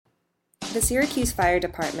The Syracuse Fire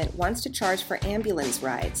Department wants to charge for ambulance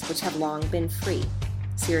rides, which have long been free.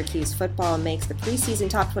 Syracuse football makes the preseason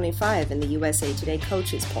top 25 in the USA Today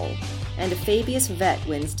coaches poll, and a Fabius vet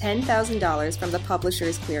wins $10,000 from the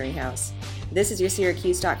Publishers Clearinghouse. This is your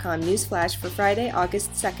Syracuse.com newsflash for Friday,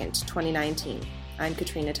 August 2nd, 2019. I'm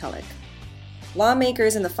Katrina Tulloch.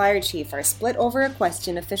 Lawmakers and the fire chief are split over a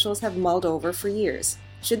question officials have mulled over for years.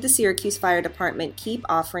 Should the Syracuse Fire Department keep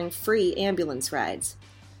offering free ambulance rides?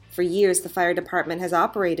 For years, the fire department has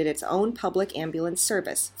operated its own public ambulance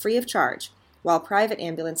service, free of charge, while private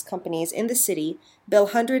ambulance companies in the city bill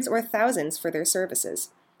hundreds or thousands for their services.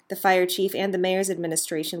 The fire chief and the mayor's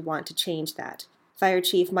administration want to change that. Fire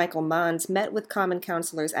Chief Michael Mons met with common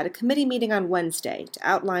councilors at a committee meeting on Wednesday to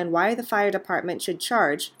outline why the fire department should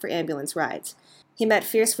charge for ambulance rides. He met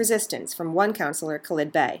fierce resistance from one councilor,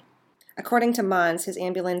 Khalid Bey. According to Mons, his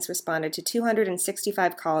ambulance responded to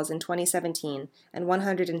 265 calls in 2017 and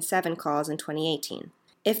 107 calls in 2018.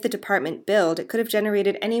 If the department billed, it could have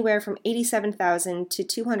generated anywhere from $87,000 to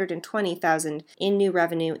 $220,000 in new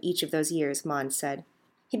revenue each of those years, Mons said.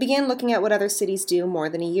 He began looking at what other cities do more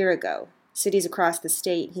than a year ago. Cities across the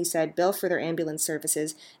state, he said, bill for their ambulance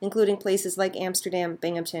services, including places like Amsterdam,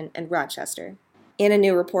 Binghamton, and Rochester. In a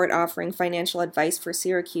new report offering financial advice for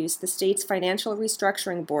Syracuse, the state's Financial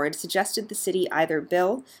Restructuring Board suggested the city either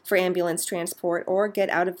bill for ambulance transport or get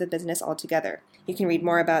out of the business altogether. You can read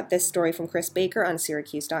more about this story from Chris Baker on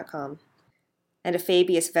Syracuse.com. And a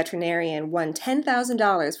Fabius veterinarian won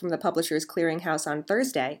 $10,000 from the Publishers Clearinghouse on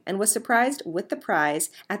Thursday and was surprised with the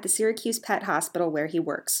prize at the Syracuse Pet Hospital where he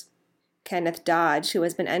works. Kenneth Dodge, who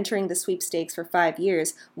has been entering the sweepstakes for 5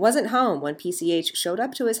 years, wasn't home when PCH showed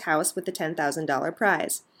up to his house with the $10,000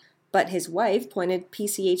 prize. But his wife pointed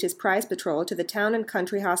PCH's prize patrol to the Town and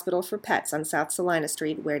Country Hospital for Pets on South Salina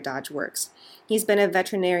Street, where Dodge works. He's been a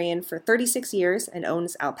veterinarian for 36 years and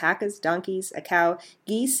owns alpacas, donkeys, a cow,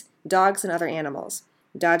 geese, dogs, and other animals.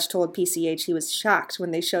 Dodge told PCH he was shocked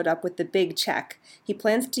when they showed up with the big check. He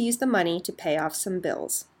plans to use the money to pay off some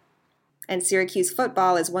bills. And Syracuse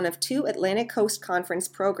football is one of 2 Atlantic Coast Conference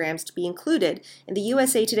programs to be included in the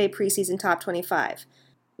USA Today preseason top 25.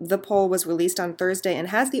 The poll was released on Thursday and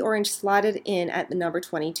has the Orange slotted in at the number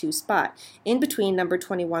 22 spot, in between number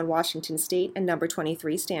 21 Washington State and number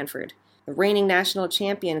 23 Stanford. The reigning national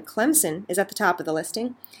champion Clemson is at the top of the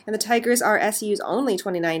listing, and the Tigers are SU's only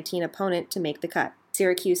 2019 opponent to make the cut.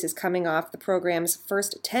 Syracuse is coming off the program's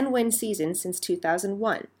first 10-win season since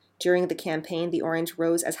 2001. During the campaign, the Orange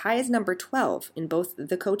rose as high as number 12 in both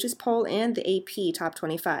the coaches poll and the AP Top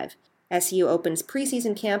 25. SU opens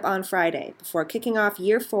preseason camp on Friday before kicking off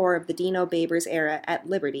year 4 of the Dino Babers era at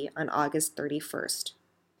Liberty on August 31st.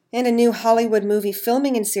 And a new Hollywood movie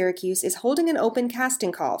filming in Syracuse is holding an open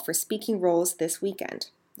casting call for speaking roles this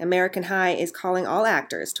weekend. American High is calling all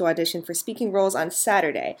actors to audition for speaking roles on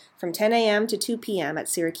Saturday from 10 a.m. to 2 p.m. at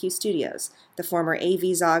Syracuse Studios, the former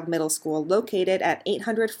A.V. Zog Middle School located at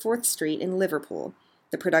 800 4th Street in Liverpool.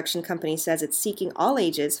 The production company says it's seeking all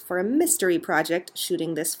ages for a mystery project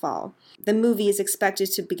shooting this fall. The movie is expected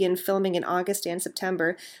to begin filming in August and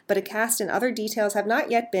September, but a cast and other details have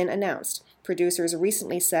not yet been announced. Producers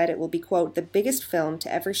recently said it will be, quote, the biggest film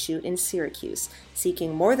to ever shoot in Syracuse,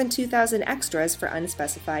 seeking more than 2,000 extras for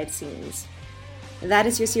unspecified scenes. That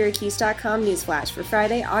is your Syracuse.com newsflash for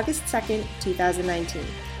Friday, August 2nd, 2019.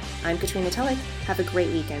 I'm Katrina Tulloch. Have a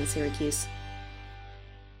great weekend, Syracuse.